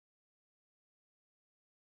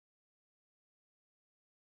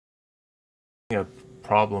A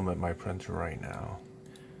problem with my printer right now,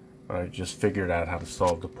 but I just figured out how to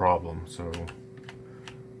solve the problem. So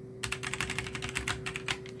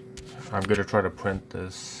I'm gonna try to print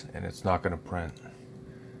this and it's not gonna print.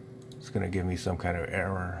 It's gonna give me some kind of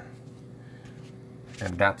error.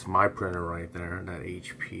 And that's my printer right there, that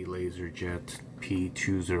HP LaserJet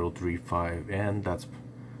P2035, and that's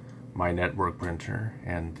my network printer,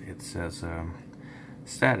 and it says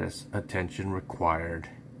status attention required,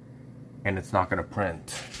 and it's not going to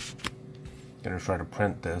print. I'm going to try to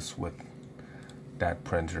print this with that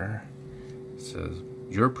printer. It says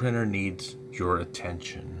your printer needs your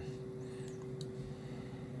attention.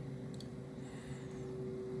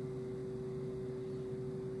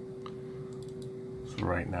 So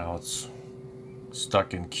right now it's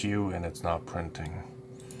stuck in queue and it's not printing.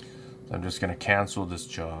 So I'm just going to cancel this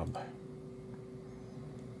job.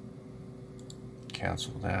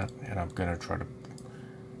 Cancel that, and I'm going to try to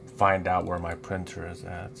find out where my printer is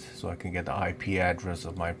at so I can get the IP address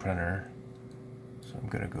of my printer. So I'm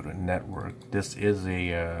going to go to network. This is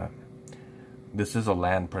a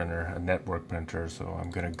LAN printer, a network printer, so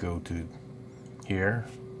I'm going to go to here.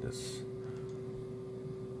 This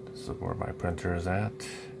is where my printer is at.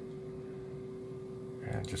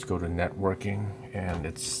 And just go to networking, and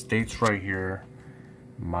it states right here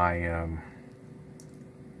my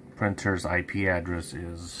printer's IP address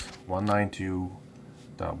is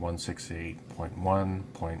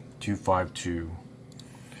 192.168.1.252.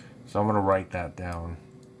 So I'm going to write that down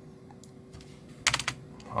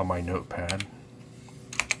on my notepad.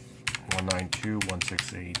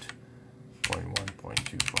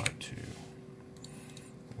 192.168.1.252.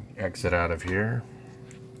 Exit out of here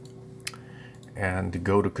and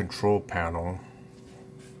go to control panel.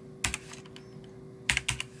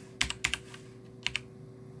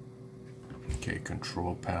 Okay,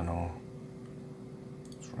 control panel,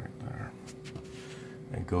 it's right there,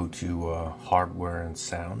 and go to hardware and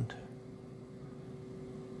sound.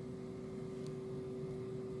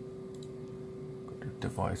 Go to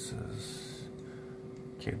devices.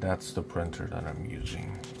 Okay, that's the printer that I'm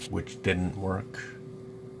using, which didn't work.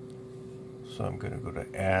 So I'm going to go to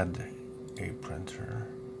add a printer.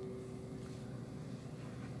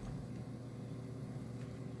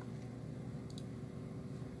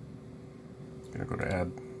 Gonna go to add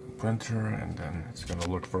printer, and then it's gonna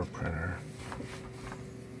look for a printer.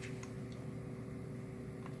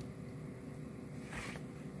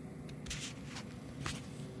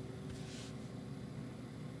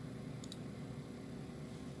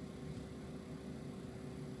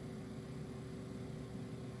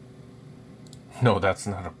 No, that's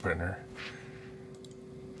not a printer.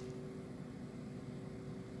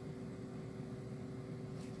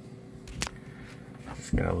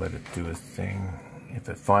 Just gonna let it do its thing. If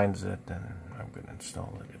it finds it, then I'm gonna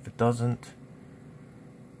install it. If it doesn't,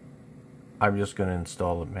 I'm just gonna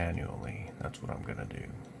install it manually. That's what I'm gonna do.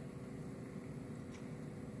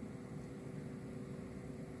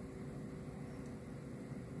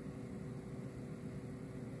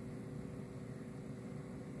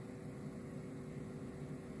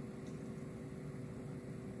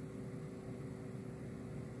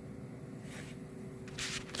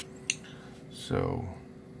 So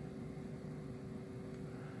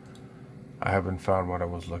I haven't found what I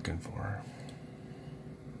was looking for.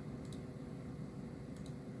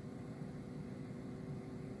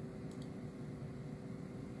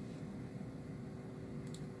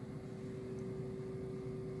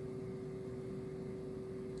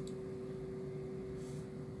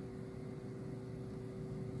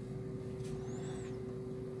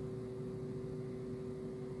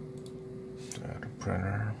 Add a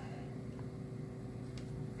printer.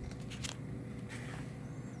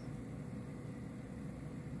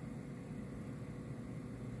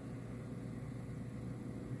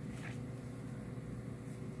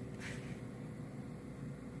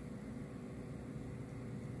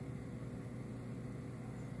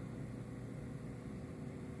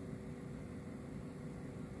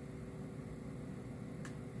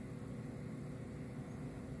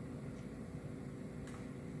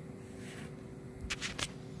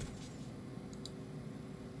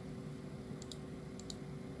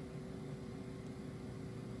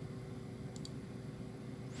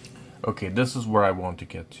 Okay, this is where I want to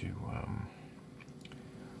get to.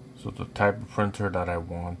 So the type of printer that I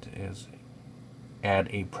want is add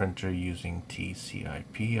a printer using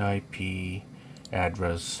TCP IP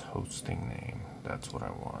address hosting name. That's what I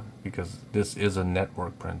want, because this is a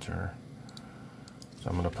network printer. So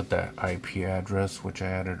I'm going to put that IP address which I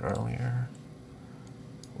added earlier,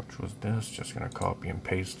 which was this. Just going to copy and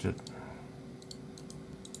paste it.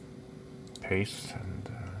 Paste, and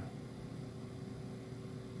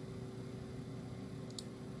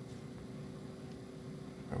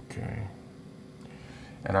Okay.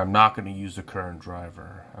 And I'm not going to use the current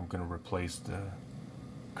driver. I'm going to replace the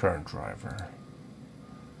current driver.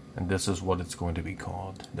 And this is what it's going to be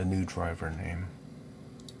called, the new driver name.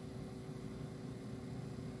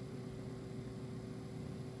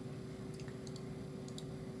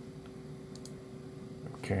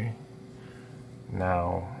 Okay.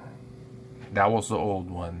 Now, that was the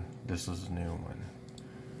old one. This is the new one.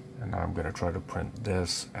 And now I'm going to try to print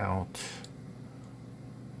this out.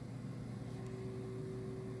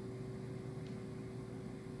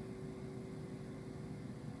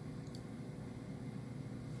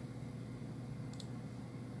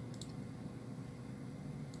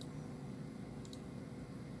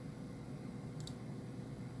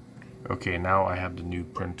 Okay, now I have the new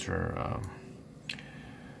printer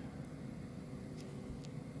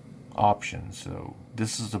option. So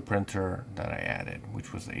this is the printer that I added,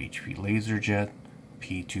 which was the HP LaserJet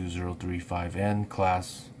P2035N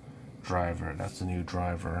class driver. That's the new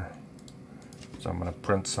driver. So I'm going to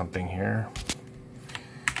print something here.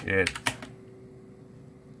 It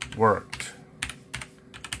worked.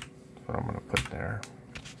 So I'm going to put there.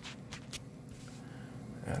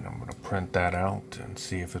 And I'm going to print that out and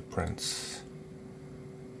see if it prints.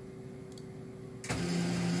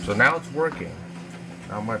 So now it's working.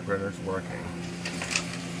 Now my printer's working.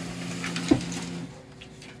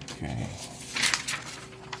 Okay.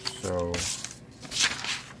 So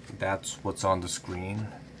that's what's on the screen.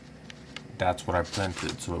 That's what I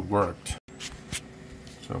printed. So it worked.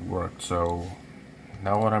 So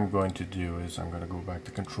now what I'm going to do is I'm going to go back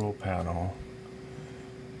to Control Panel.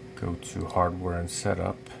 Go to Hardware and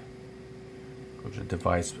Setup, go to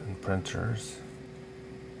Device and Printers,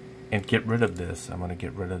 and get rid of this. I'm going to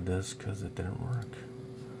get rid of this because it didn't work.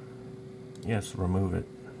 Yes, remove it.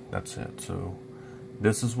 That's it. So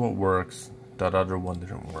this is what works. That other one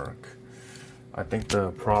didn't work. I think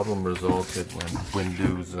the problem resulted when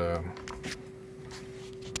Windows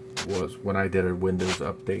when I did a Windows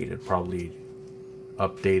update. It probably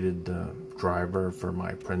updated the driver for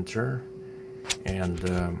my printer,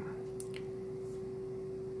 and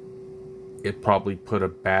it probably put a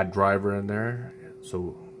bad driver in there,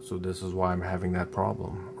 so this is why I'm having that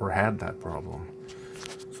problem, or had that problem.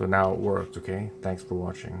 So now it worked. Okay, thanks for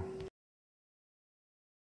watching.